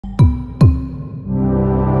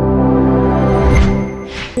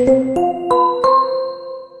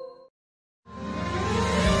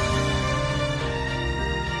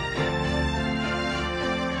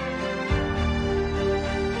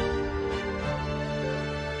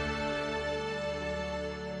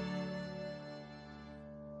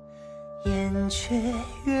燕雀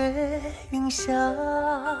跃云霞，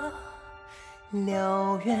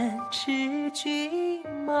辽远知骏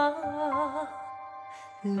马。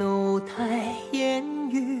楼台烟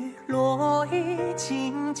雨落衣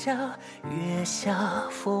襟甲，月下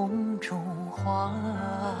风中花。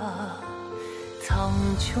苍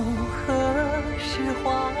穹何时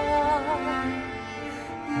华？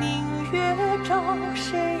明月照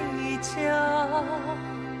谁家？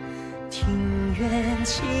庭院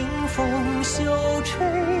清风休吹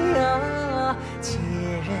啊，借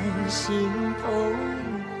人心头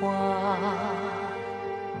话。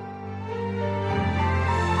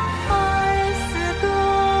爱似歌，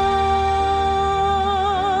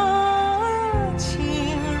情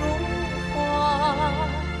如花，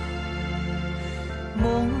梦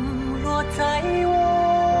落在我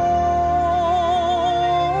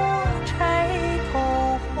钗头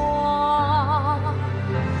花。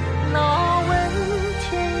那问天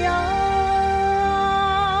涯，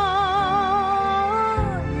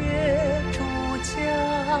月逐家，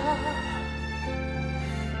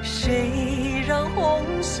谁让红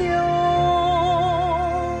袖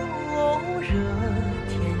惹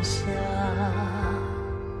天下。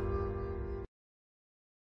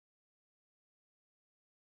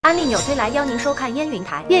安利纽崔莱邀您收看烟云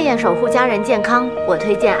台，夜夜守护家人健康。我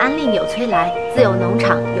推荐安利纽崔莱，自有农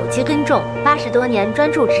场，有机耕种，80多年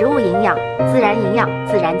专注植物营养，自然营养，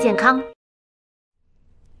自然健康。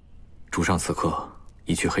主上此刻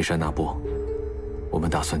已去黑山那波，我们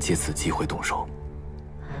打算借此机会动手。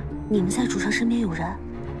你们在主上身边有人？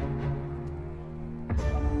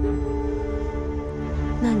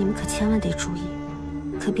那你们可千万得注意，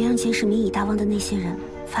可别让监视明乙大王的那些人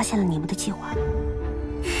发现了你们的计划。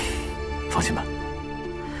放心吧，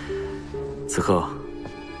此刻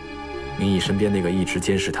明乙身边那个一直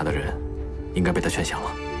监视他的人，应该被他劝降了。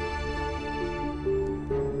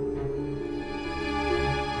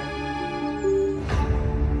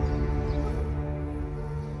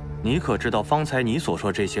你可知道方才你所说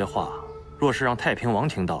这些话，若是让太平王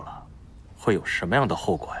听到了，会有什么样的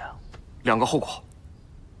后果呀？2个后果：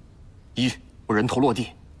一，我人头落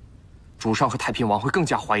地，主上和太平王会更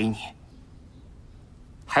加怀疑你；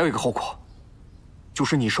还有一个后果，就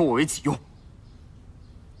是你收我为己用。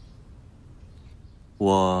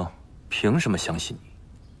我凭什么相信你？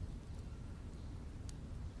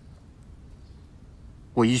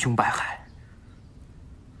我义兄白海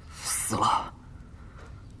死了，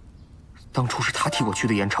当初是他替我去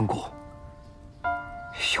的延昌宫，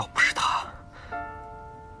要不是他，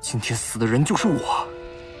今天死的人就是我。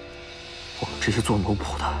我们这些做奴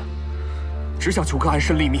仆的，只想求个安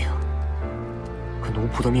身立命，可奴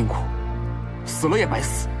仆的命苦，死了也白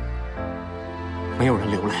死。没有人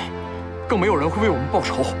流泪，更没有人会为我们报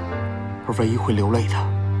仇，而唯一会流泪的，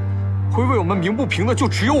会为我们鸣不平的，就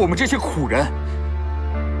只有我们这些苦人。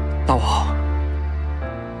大王，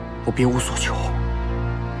我别无所求，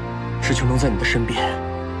只求能在你的身边，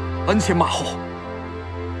鞍前马后。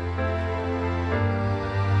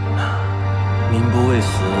民不畏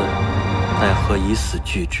死，奈何以死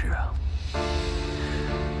惧之啊！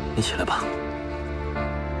你起来吧。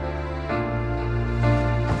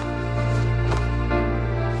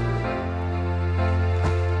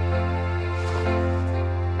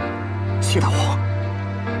谢大王。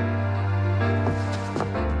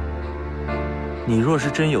你若是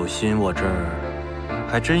真有心，我这儿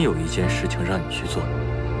还真有一件事情让你去做。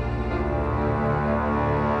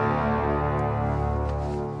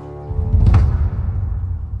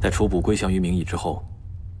在初步归降于明乙之后，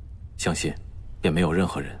相信便没有任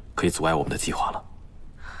何人可以阻碍我们的计划了。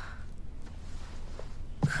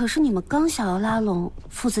可是你们刚想要拉拢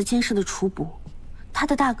负责监视的楚卜，他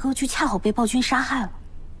的大哥却恰好被暴君杀害了。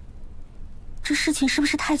这事情是不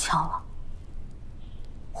是太巧了？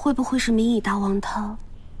会不会是明乙大王他？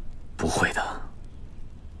不会的，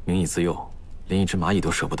明乙自幼连一只蚂蚁都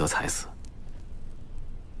舍不得踩死，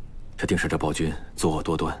这定是这暴君作恶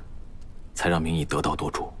多端，才让明乙得道多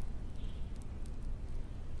助。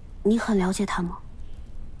你很了解他吗？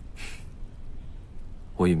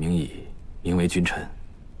我与明乙名为君臣，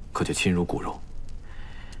可却亲如骨肉。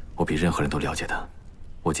我比任何人都了解他，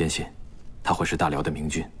我坚信他会是大辽的明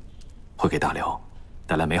君，会给大辽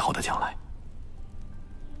带来美好的将来。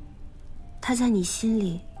他在你心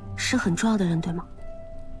里是很重要的人，对吗？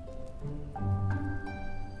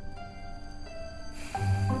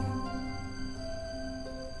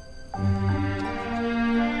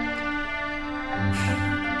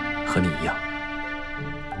和你一样，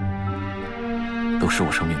都是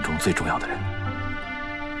我生命中最重要的人。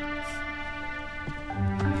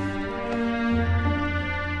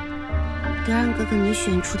德让哥哥你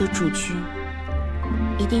选出的主君，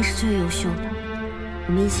一定是最优秀的，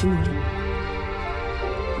我们一起努力。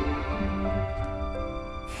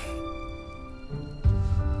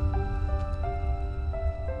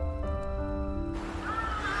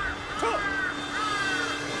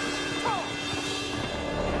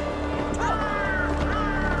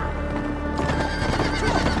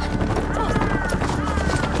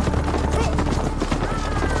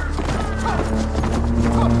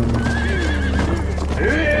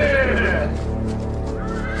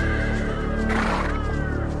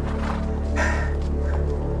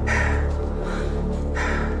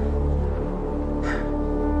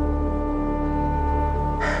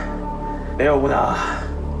猎物呢？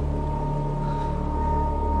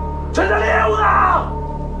趁着猎物呢！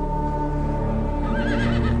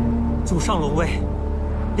主上龙威，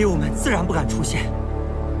猎物们自然不敢出现。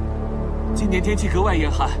今年天气格外严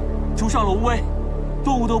寒，主上龙威，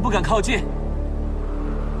动物都不敢靠近。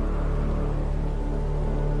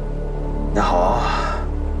那好，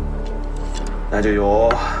那就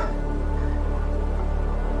由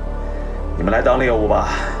你们来当猎物吧。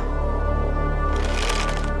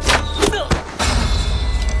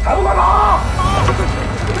还不快跑！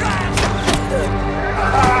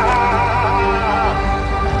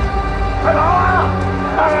快跑啊！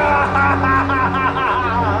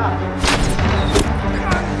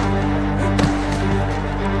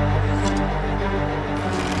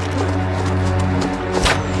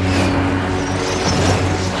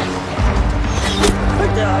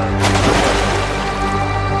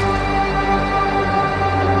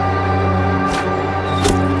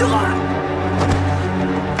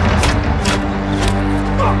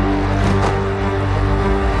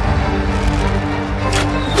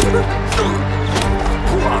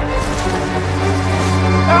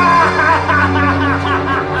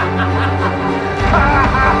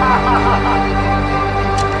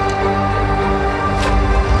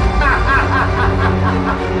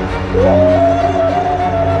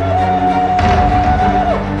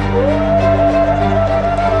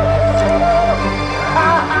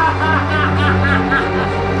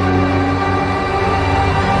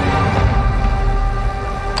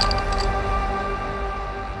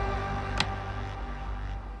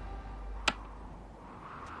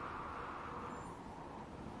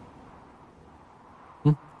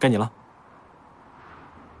该你了。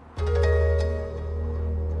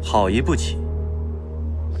好一步棋！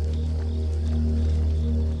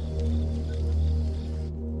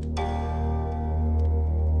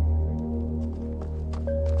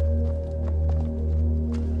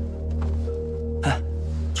哎，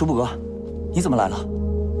主簿哥，你怎么来了？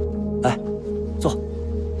来，坐。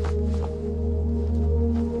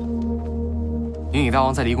云雨大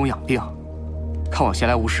王在离宫养病，看我闲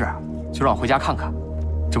来无事，就让我回家看看。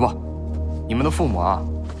这不，你们的父母啊，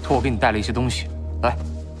托我给你带了一些东西，来。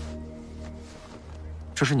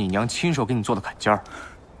这是你娘亲手给你做的坎肩儿，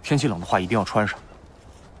天气冷的话一定要穿上。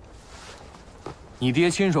你爹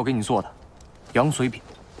亲手给你做的羊髓饼，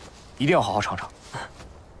一定要好好尝尝。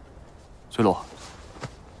随罗，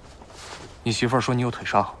你媳妇儿说你有腿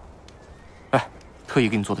伤，来，特意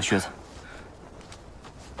给你做的靴子。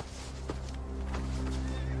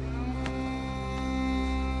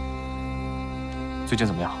最近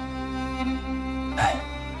怎么样？哎，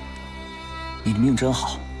你的命真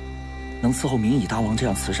好，能伺候明乙大王这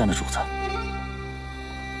样慈善的主子。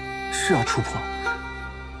是啊，楚婆，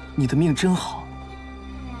你的命真好。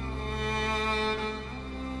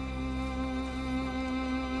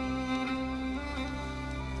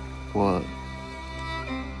我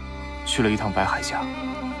去了一趟白海家，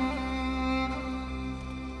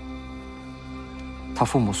他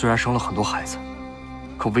父母虽然生了很多孩子，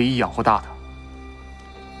可唯一养活大的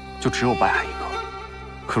就只有白海一个。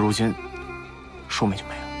可如今说没就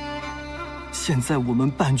没了。现在我们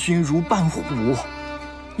伴君如伴虎，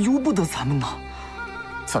由不得咱们呐。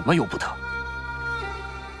怎么由不得？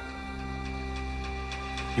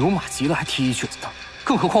牛马急了还踢一瘸子的，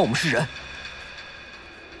更何况我们是人。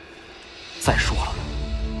再说了，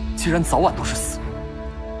既然早晚都是死，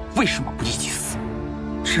为什么不一起死？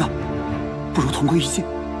是啊，不如同归于尽，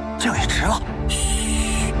这样也值了。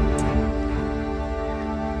嘘，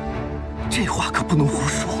这话可不能胡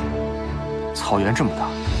说。草原这么大，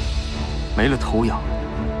没了头羊，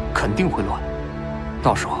肯定会乱。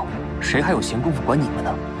到时候谁还有闲工夫管你们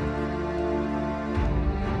呢？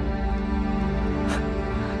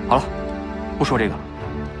好了，不说这个了。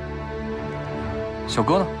小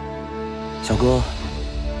哥呢？小哥，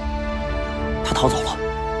他逃走了。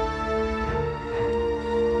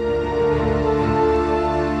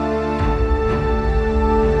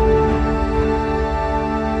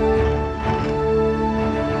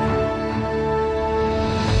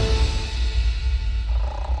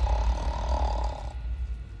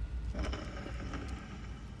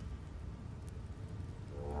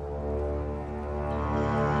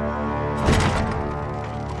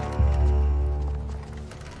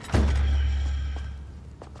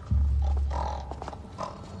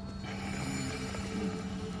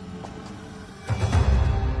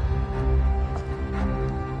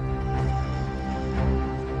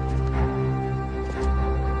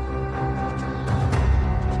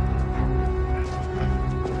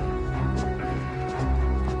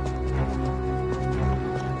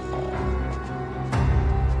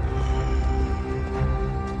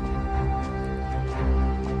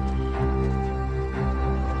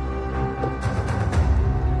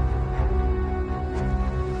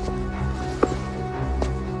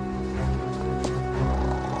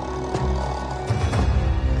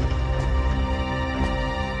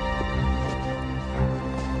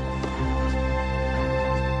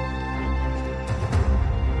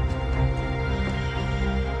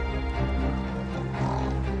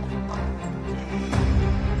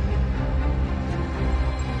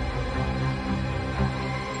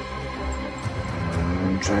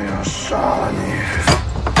真要杀了你！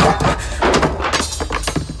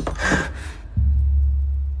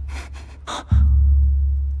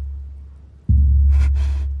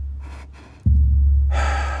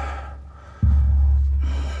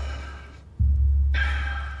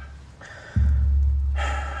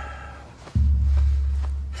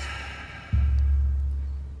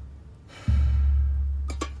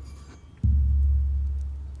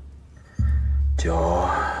酒，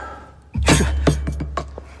是。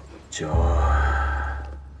酒，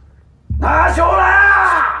拿酒来啊！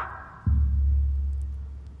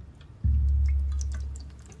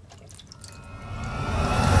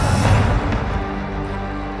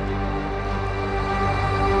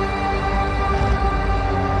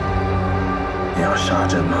你要杀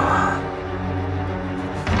朕吗？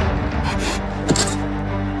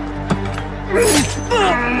飞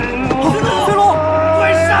龙，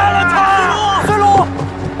快杀了他！飞龙，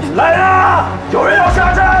来啊！有人要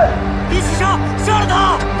杀朕！一起杀，杀了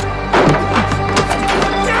他！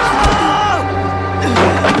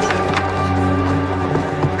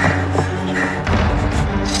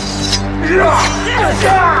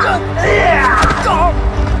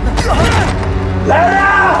来了！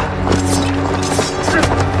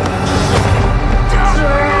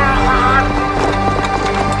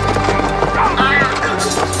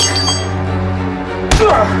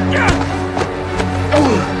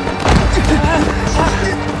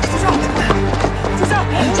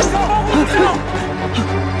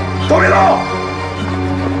都别动！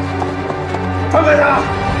放开他！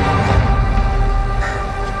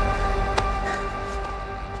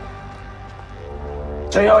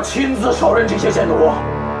朕要亲自手刃这些奸奴。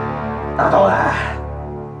拿刀来！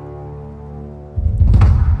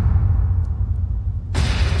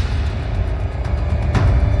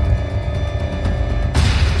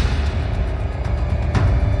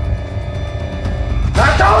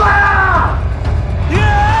拿刀来啊！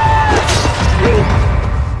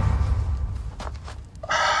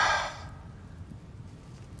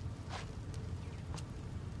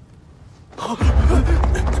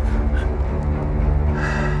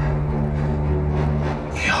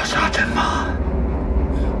你要杀朕吗？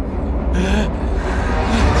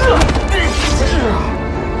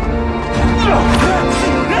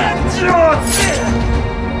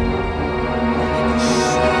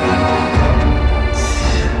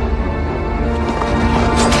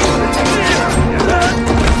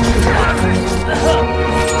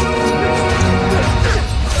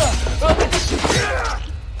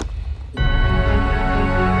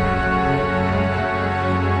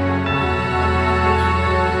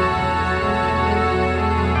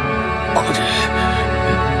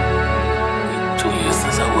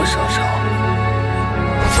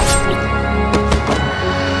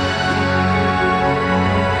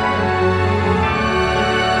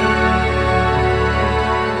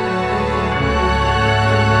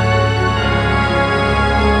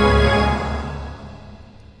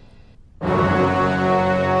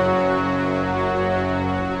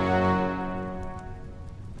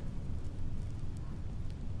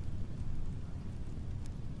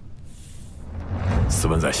斯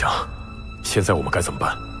文宰相，现在我们该怎么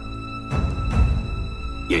办？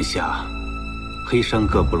眼下，黑山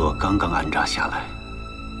各部落刚刚安扎下来，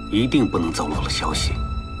一定不能走漏了消息，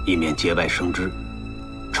以免节外生枝，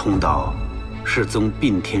重蹈世宗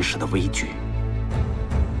并天时的危局。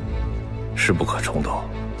势不可重蹈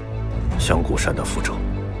响谷山的覆辙。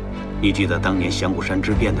你记得当年响谷山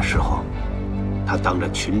之变的时候，他当着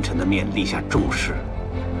群臣的面立下重誓，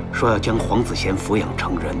说要将皇子贤抚养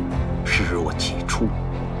成人，视若己出。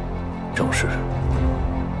正是。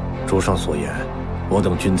主上所言，我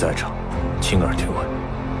等均在场，亲耳听闻。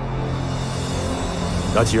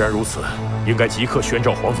那既然如此，应该即刻宣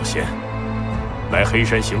召皇子贤来黑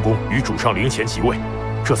山行宫与主上灵前即位，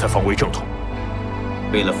这才方为正统。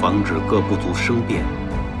为了防止各部族生变，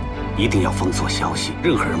一定要封锁消息，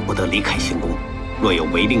任何人不得离开行宫。若有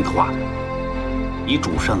违令的话，以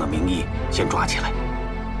主上的名义先抓起来。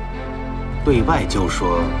对外就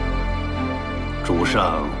说主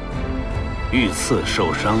上遇刺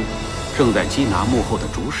受伤，正在缉拿幕后的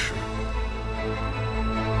主使。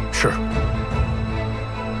是。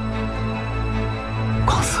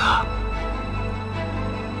光子啊，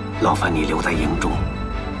劳烦你留在营中，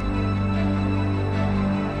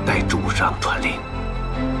待主上传令。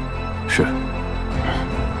是。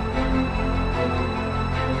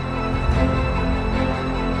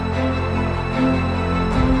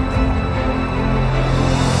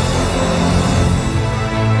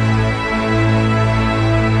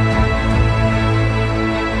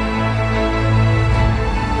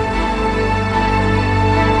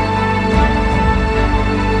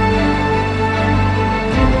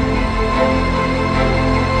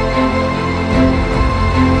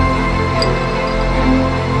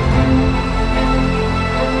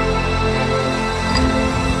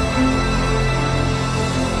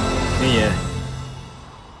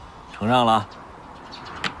让了，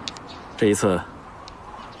这一次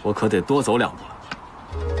我可得多走2步了。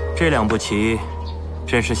这2步棋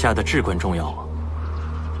真是下得至关重要啊！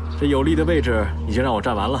这有利的位置已经让我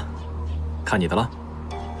占完了，看你的了。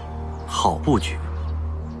好布局。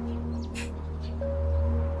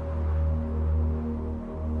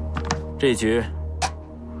这一局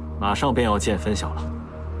马上便要见分晓了。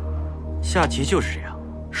下棋就是这样，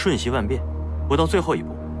瞬息万变，不到最后一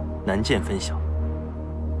步，难见分晓。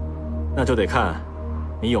那就得看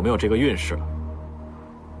你有没有这个运势了。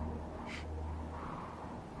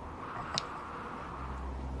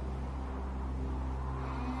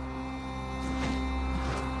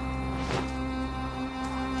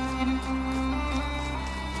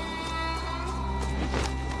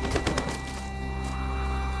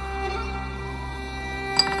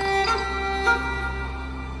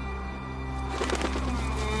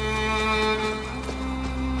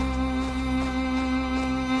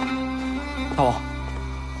大王，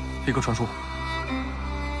飞鸽传书。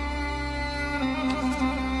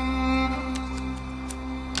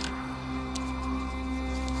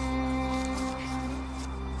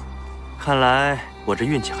看来我这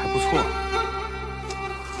运气还不错。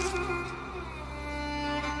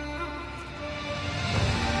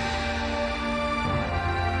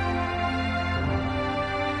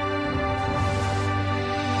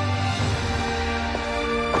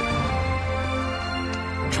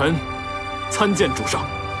臣参见主上。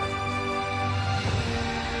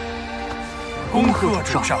恭贺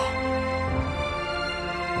主上。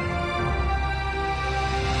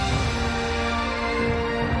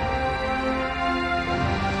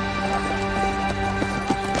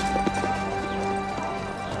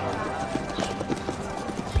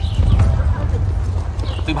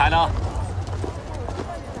令牌呢？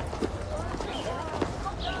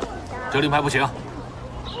这令牌不行。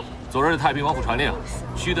昨日太平王府传令，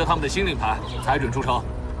须得他们的新令牌才准出城。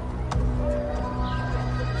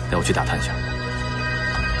带我去打探一下。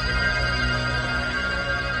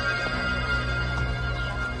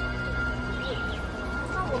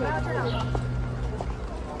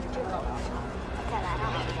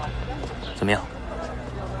怎么样？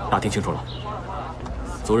打听清楚了。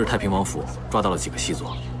昨日太平王府抓到了几个细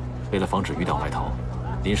作，为了防止余党外逃，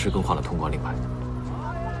临时更换了通关令牌。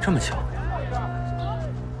这么巧？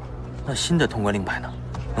那新的通关令牌呢？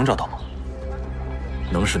能找到吗？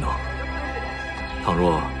能是能。倘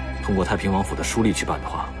若通过太平王府的书吏去办的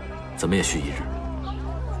话，怎么也需1日。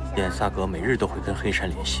罨撒葛每日都会跟黑山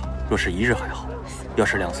联系，若是1日还好，要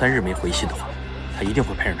是2、3日没回信的话，他一定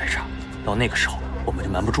会派人来查。到那个时候，我们就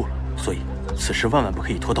瞒不住了。所以此事万万不可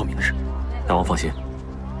以拖到明日。大王放心，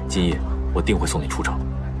今夜我定会送你出城。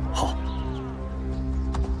好。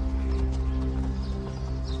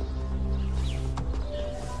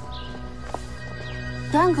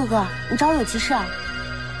德让哥哥，你找我有急事啊？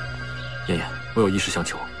燕燕，我有一事相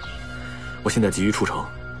求。我现在急于出城，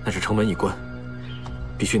但是城门已关，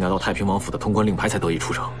必须拿到太平王府的通关令牌才得以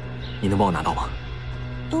出城。你能帮我拿到吗？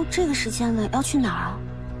都这个时间了，要去哪儿啊？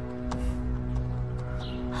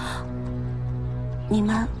你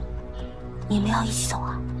们要一起走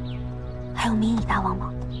啊？还有明乙大王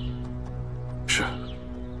吗？是。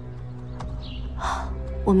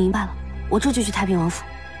我明白了，我这就去太平王府。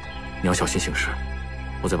你要小心行事，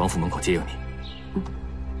我在王府门口接应你。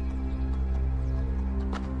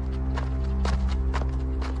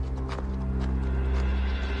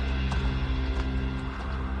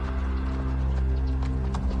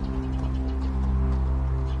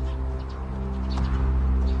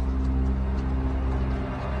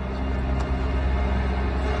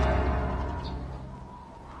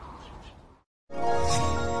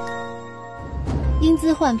英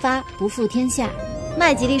姿焕发，不负天下。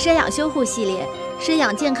麦吉利生养修护系列，生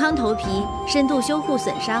养健康头皮，深度修护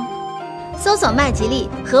损伤。搜索麦吉利，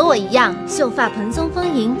和我一样，秀发蓬松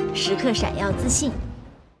丰盈，时刻闪耀自信。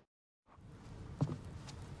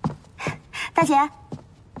大姐，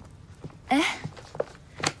哎，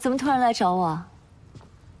怎么突然来找我？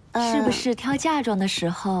是不是挑嫁妆的时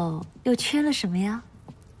候又缺了什么呀？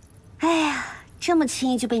哎呀，这么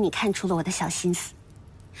轻易就被你看出了我的小心思。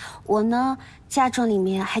我呢，嫁妆里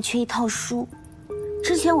面还缺一套书，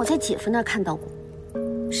之前我在姐夫那儿看到过。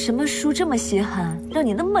什么书这么稀罕，让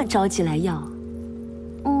你那么着急来要？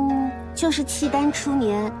就是契丹初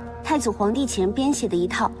年太祖皇帝前编写的一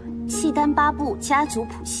套契丹8部家族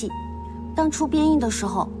谱系，当初编印的时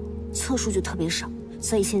候册数就特别少，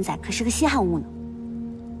所以现在可是个稀罕物呢。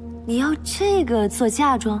你要这个做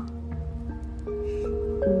嫁妆？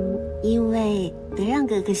因为德让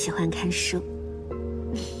哥哥喜欢看书。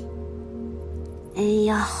哎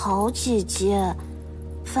呀，好姐姐，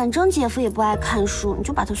反正姐夫也不爱看书，你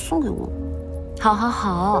就把它送给我。好，好，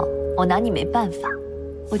好，我拿你没办法，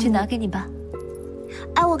我去拿给你吧。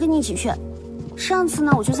哎，我跟你一起去。上次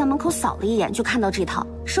呢，我就在门口扫了一眼，就看到这套，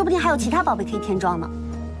说不定还有其他宝贝可以添装呢。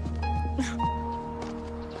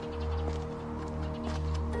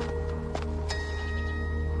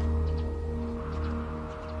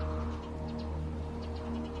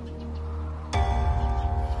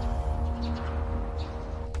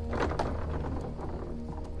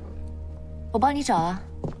我帮你找啊。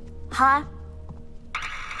好啊。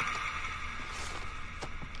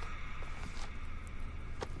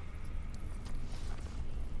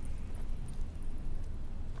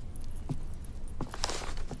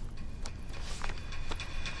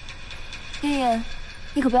燕燕，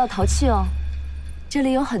你可不要淘气哦，这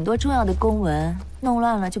里有很多重要的公文，弄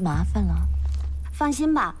乱了就麻烦了。放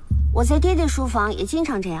心吧，我在爹爹书房也经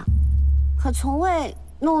常这样，可从未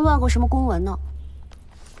弄乱过什么公文呢。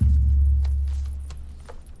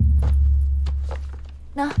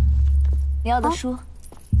那，你要的书，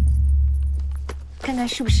看看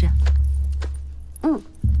是不是？嗯。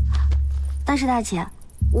但是大姐，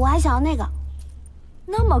我还想要那个。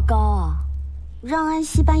那么高啊？让安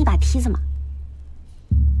西搬一把梯子嘛。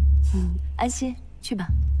安西，去吧。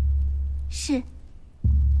是。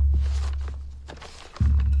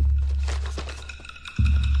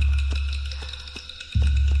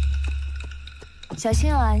小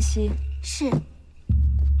心啊，安西。是。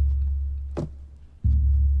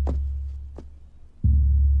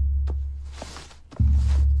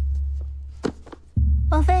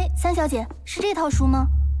王妃，三小姐，是这套书吗？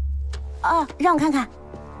啊，让我看看。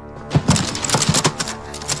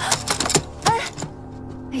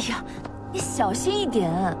哎呀，你小心一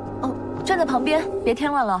点哦，站在旁边，别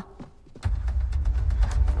添乱了。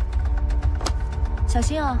小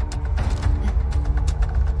心啊！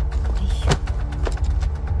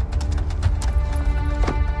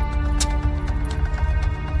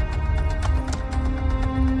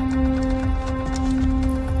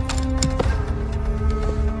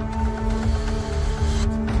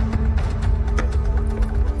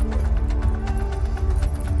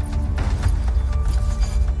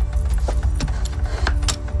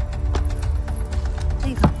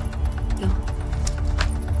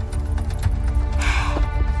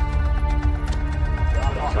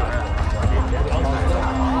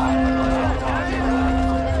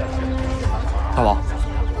哎呀，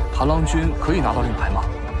韩郎君可以拿到令牌吗？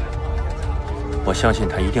我相信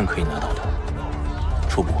他一定可以拿到的。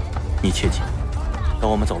初步，你切记，等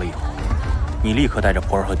我们走了以后，你立刻带着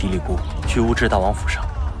普儿和迪丽姑去乌兹大王府上，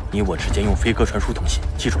你我之间用飞鸽传书通信，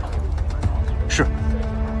记住了？是。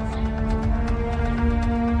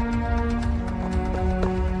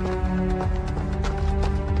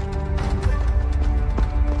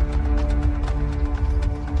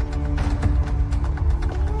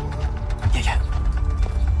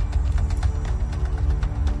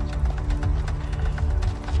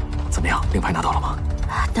令牌拿到了吗？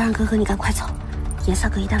当然，哥哥，你赶快走，颜萨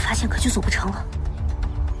格一旦发现，可就走不成了。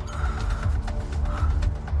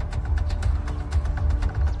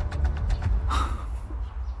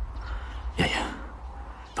妍妍，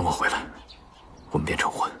等我回来，我们便成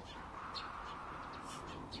婚。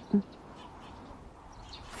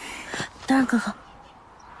当然，哥哥。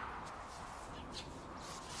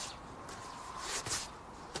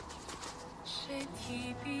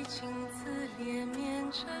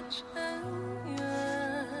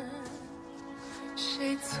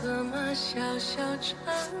谁策马萧萧长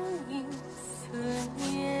吟思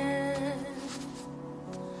念，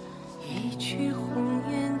一曲红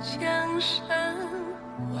颜江山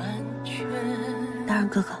万卷。当然，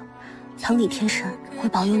哥哥，藤里天神会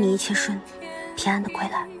保佑你一切顺利，平安的归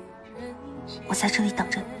来。我在这里等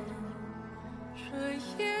着你。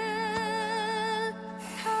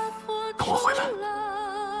等我回来。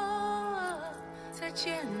再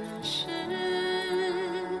见人世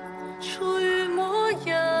出于模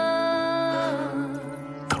样，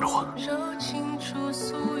等着我。柔情处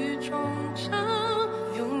诉于衷肠，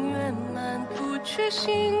永远漫不去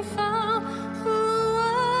心房。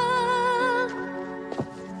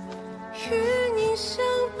与你相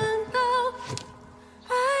伴到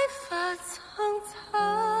白发苍苍。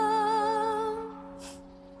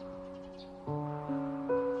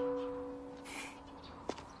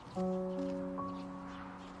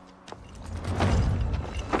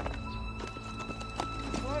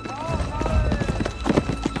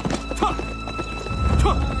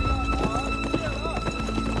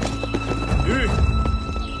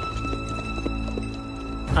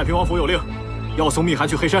太平王府有令，要送密函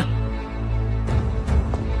去黑山。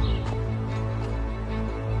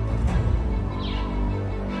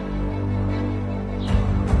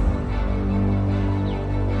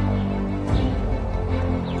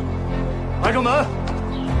开正门。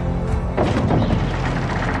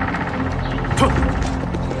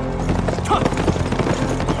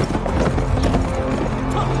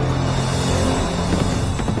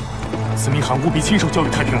此密函务必亲手交给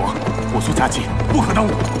太平王，火速加急，不可耽误。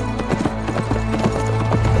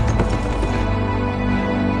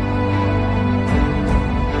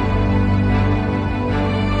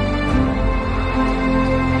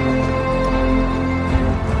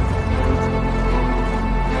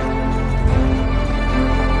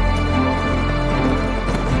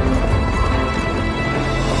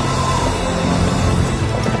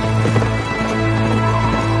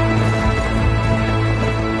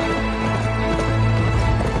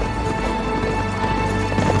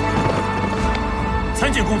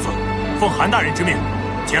 参见公子，奉韩大人之命，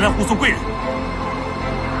前来护送贵人。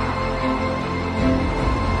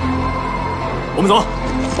我们走。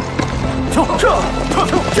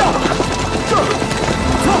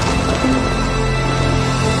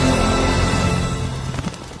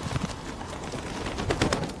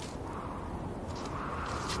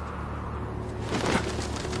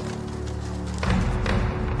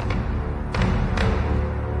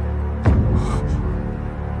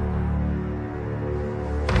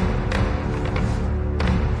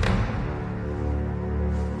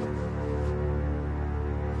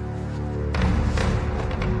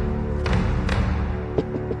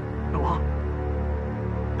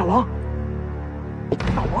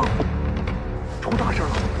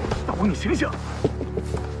醒醒！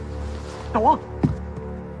大王，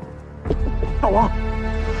大王，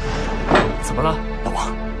怎么了？大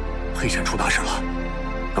王，黑山出大事了。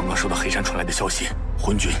刚刚收到黑山传来的消息，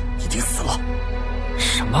昏君已经死了。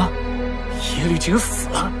什么？耶律景死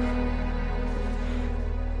了？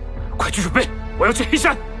快去准备，我要去黑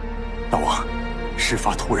山。大王，事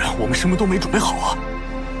发突然，我们什么都没准备好啊。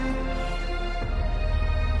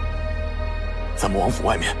咱们王府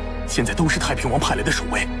外面现在都是太平王派来的守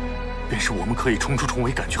卫。 便是我们可以冲出重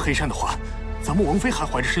围赶去黑山的话，咱们王妃还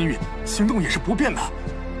怀着身孕，行动也是不便的。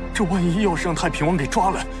这万一要是让太平王给抓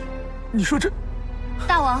了，你说这……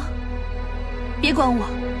大王，别管我，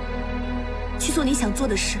去做你想做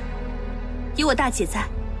的事。有我大姐在，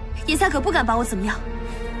野萨可不敢把我怎么样。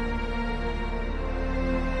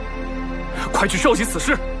快去烧起此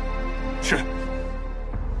事！是。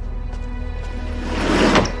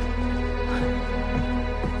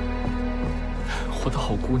我的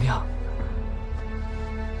好姑娘。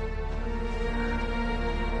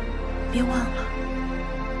 别忘了，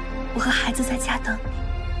我和孩子在家等你。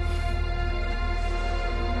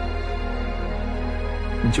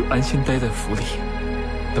你就安心待在府里，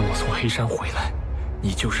等我从黑山回来，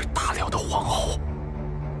你就是大辽的皇后。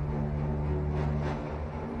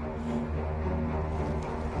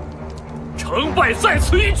成败在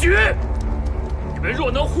此一举。你们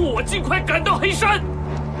若能护我尽快赶到黑山，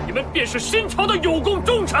你们便是新朝的有功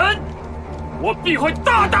忠臣，我必会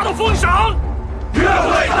大大的封赏。 愿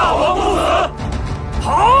为大王不死。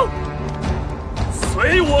好，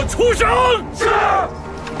随我出征。是。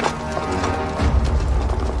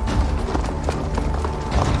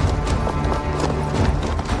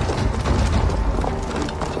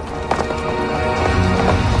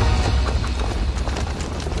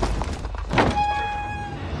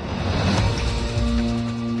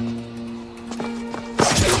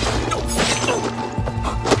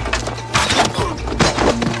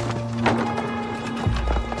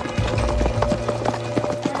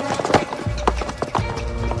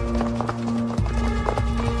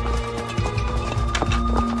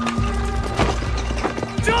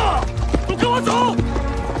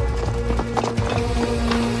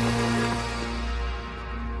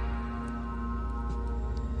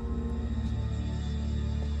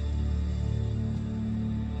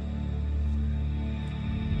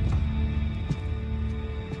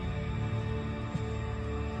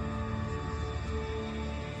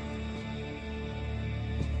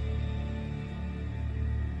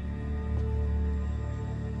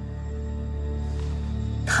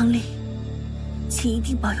唐丽，请一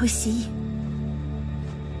定保佑喜隐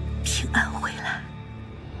平安回来。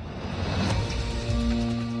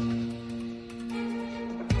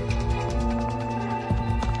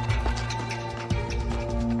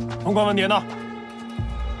潼关文牒呢？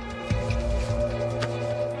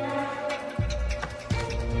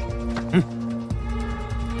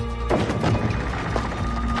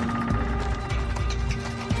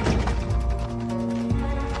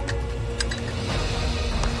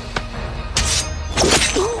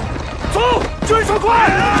追上快！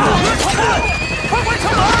快快城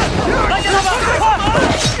门！拦截他们！快！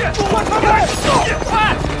快！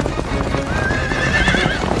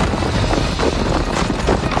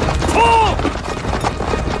冲！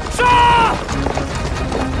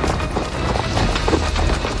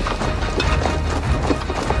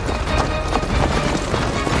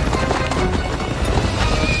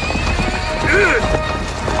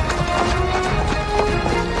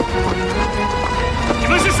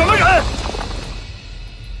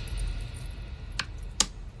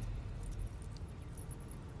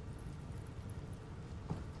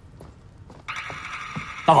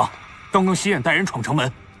大王，刚刚西燕带人闯城门，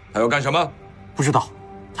他要干什么？不知道。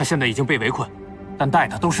他现在已经被围困，但带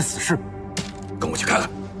的都是死士。跟我去看看。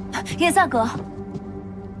燕萨格，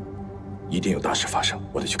一定有大事发生，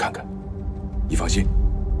我得去看看。你放心，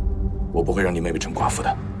我不会让你妹妹成寡妇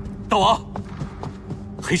的。大王，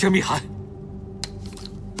黑山密函。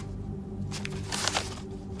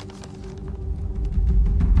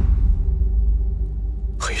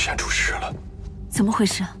黑山出事了。怎么回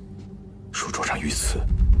事？书桌上遇刺，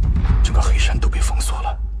整个黑山都被封锁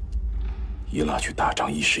了。伊拉去打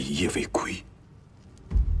仗，一时一夜未归。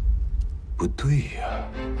不对呀，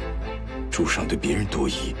主上对别人多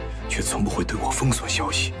疑，却从不会对我封锁消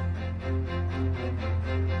息。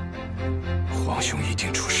皇兄一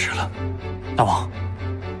定出事了。大王，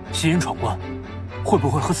西燕闯关，会不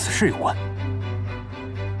会和此事有关？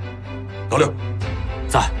老六，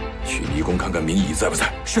在。去离宫看看明仪在不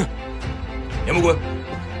在。是。年木棍，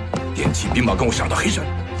点起兵马跟我上到黑山。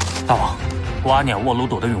大王，瓦涅沃鲁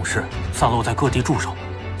朵的勇士散落在各地驻守，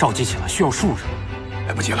召集起来需要数日。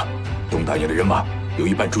来不及了，东大营的人马有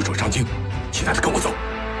一半驻守上京，其他的跟我走。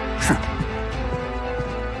是。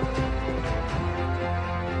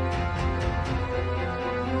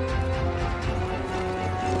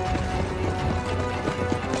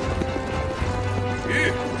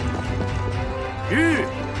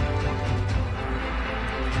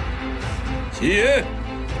西燕，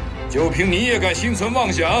就凭你也敢心存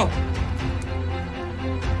妄想？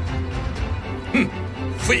哼，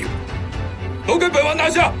废物！都给本王拿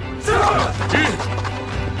下！是。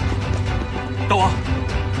大王，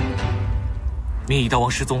明仪大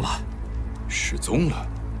王失踪了。失踪了？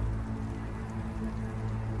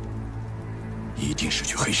一定是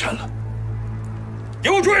去黑山了。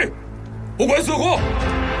给我追！不管死活，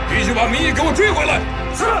必须把明仪给我追回来！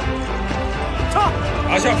是。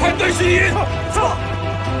拿下叛队西隐！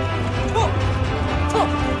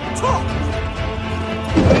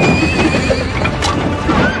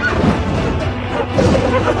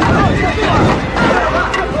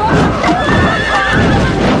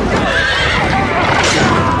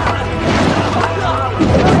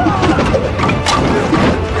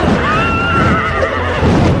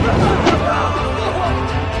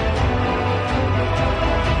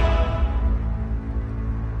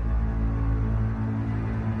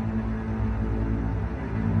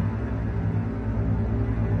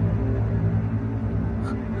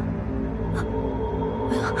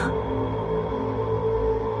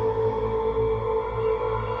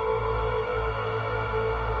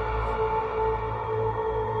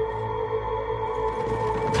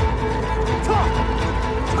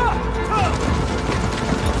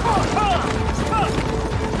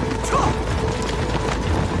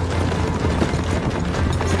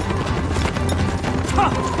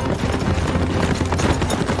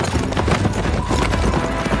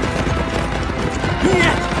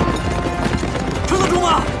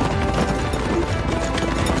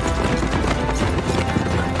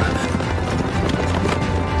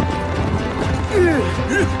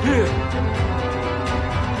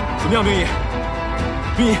怎么样，明仪？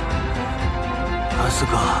明仪，韩四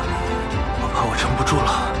哥，我怕我撑不住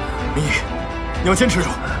了。明仪，你要坚持住。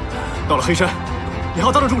到了黑山，你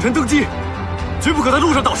要当着众臣登基，绝不可在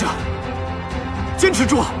路上倒下。坚持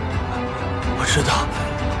住！我知道，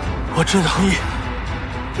我知道。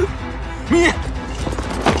明仪，明仪，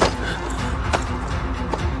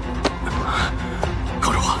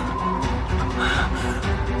靠着我。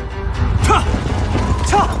撤！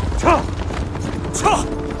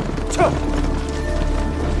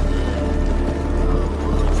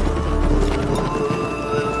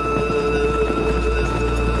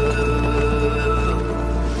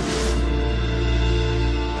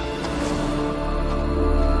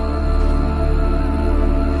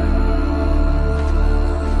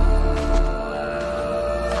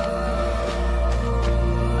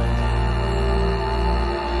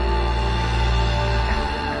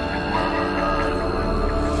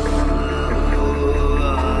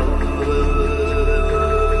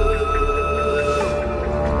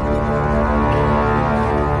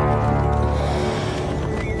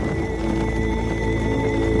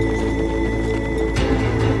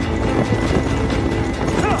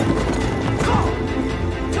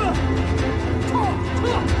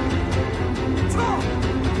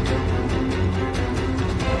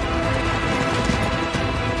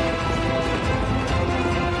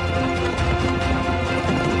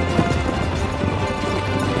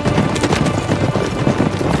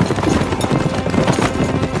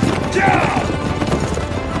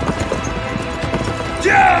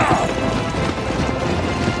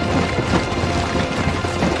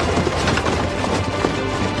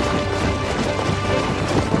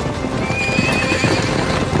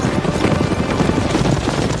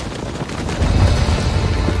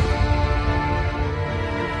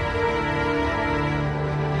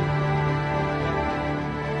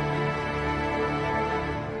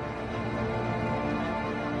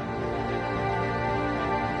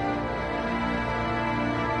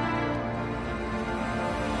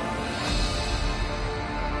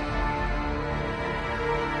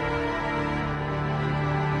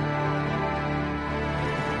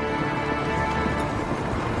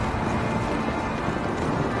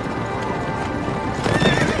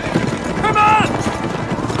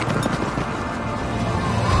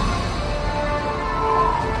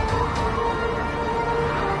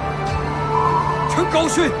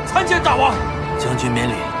勋参见大王。将军免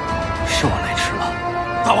礼，是我来迟了。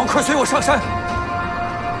大王，快随我上山。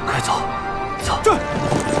快走，走。这。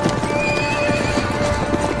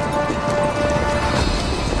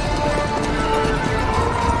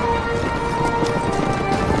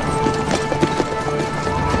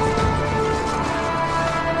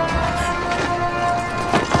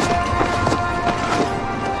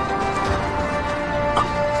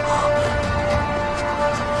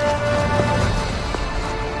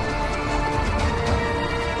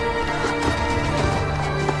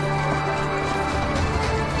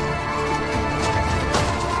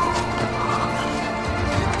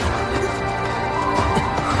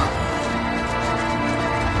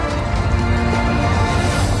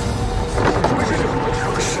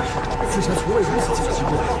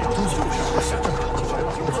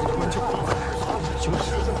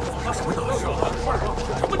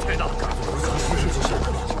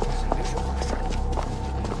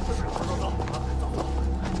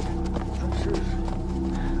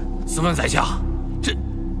 司问宰相，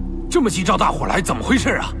这么急召大伙来，怎么回事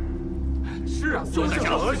啊？是啊，司问宰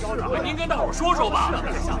相，您跟大伙说说吧。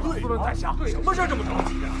司问宰相，什么事这么着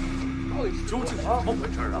急啊？究竟是怎么回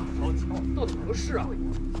事啊？到底何事啊？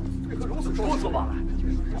这可如此说说吧。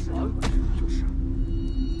就是。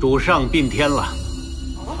主上病天了。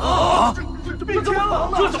啊！这病天了？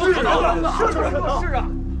这怎么可能？这是什么事啊？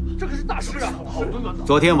这可是大事啊！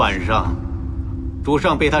昨天晚上，主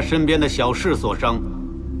上被他身边的小事所伤。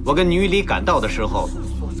 我跟女里赶到的时候，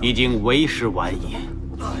已经为时晚矣。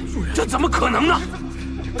这怎么可能呢？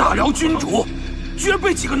大辽君主居然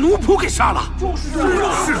被几个奴仆给杀了！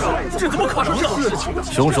是啊，这怎么可能呢？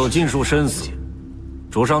凶手尽数身死，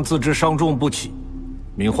主上自知伤重不起，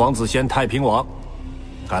命皇子贤太平王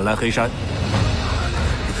赶来黑山。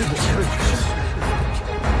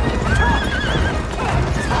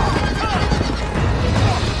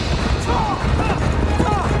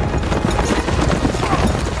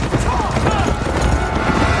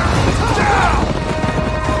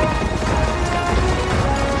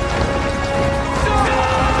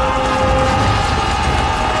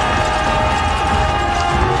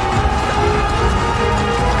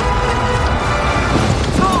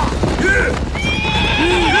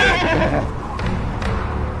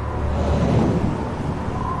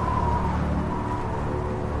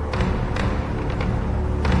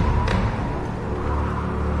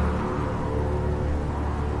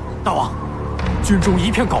 大王，军中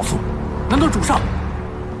一片高肃，难道主上？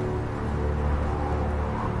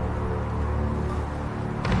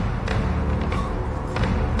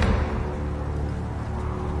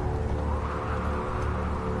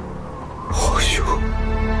皇兄，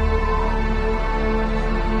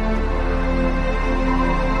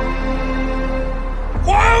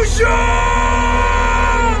皇兄！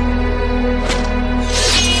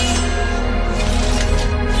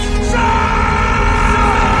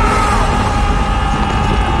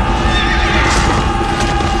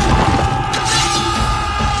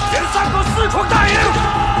 大营，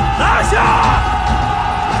拿下！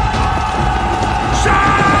杀！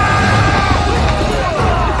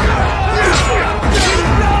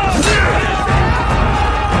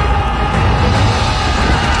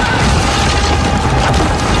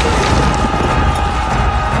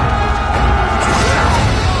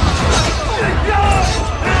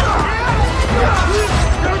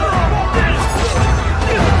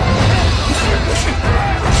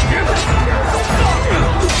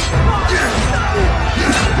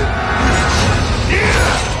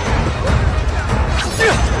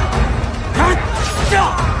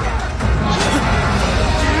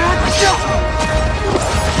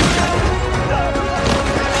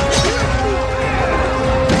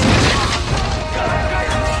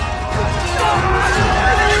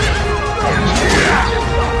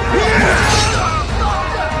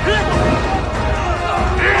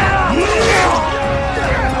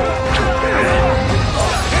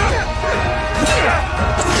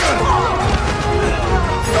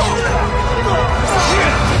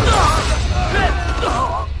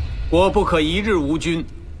国不可一日无君。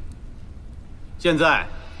现在，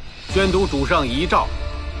宣读主上遗诏。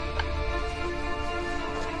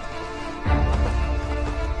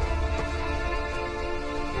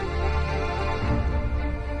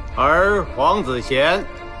儿皇子贤，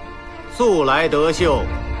素来德秀，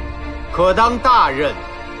可当大任。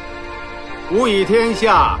吾以天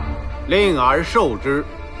下，令而受之，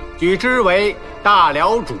举之为大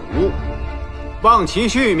辽主。望其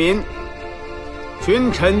恤民。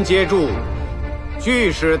 群臣皆助，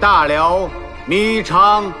续使大辽弥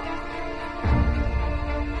昌。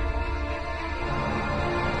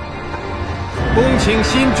恭请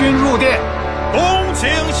新君入殿。恭请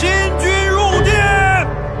新君入殿。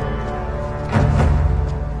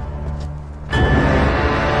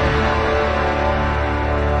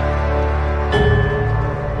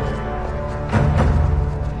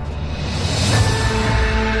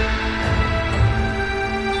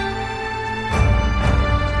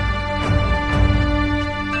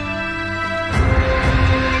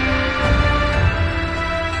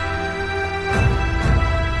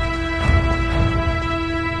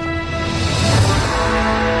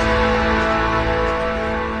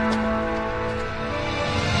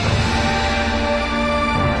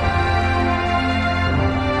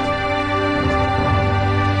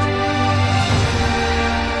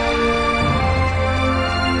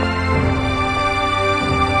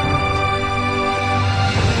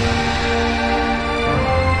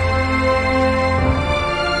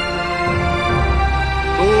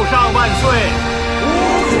万岁！吾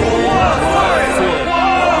主万岁！万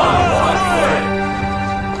岁！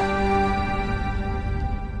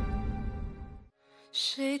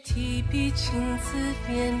谁提笔亲自编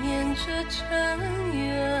念这尘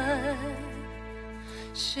缘？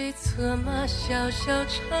谁策马萧萧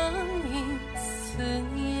长吟思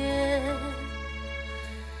念？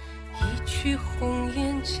一曲红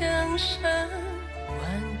颜江山万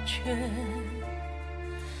卷。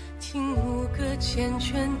听牧歌缱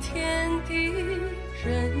绻天地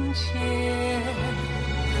人间，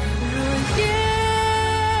若言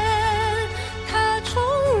他终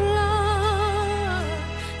老，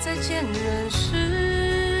再见人世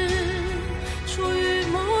出于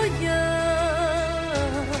模样，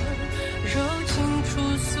柔情处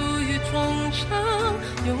诉于衷肠，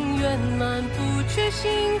永远漫不觉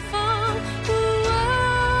心房不忘。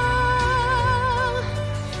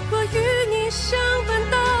若与你相伴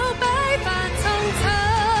到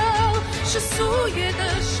是夙夜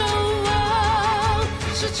的守望，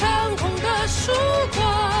是长空的曙光，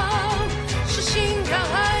是心让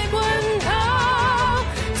爱滚烫。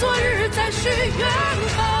昨日再续远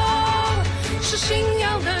方，是信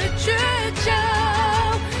仰的倔强，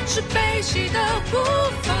是悲喜的孤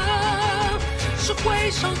芳，是回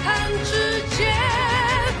首弹指间，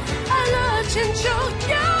安乐千秋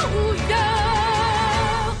悠扬。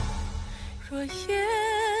若言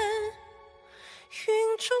云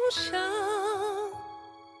中响，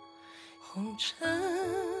红尘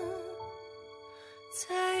在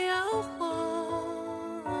摇晃，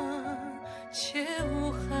且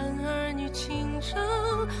无憾儿女情长，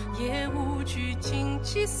也无惧荆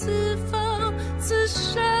棘四方，自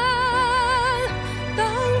山荡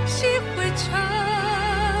气回肠。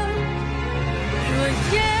若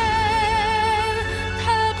言踏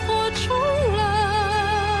破冲浪，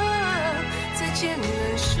再见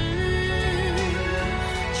人世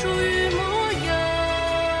出于模样，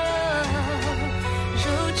柔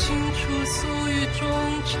情处诉于衷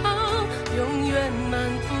肠，永远漫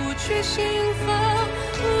不觉心房。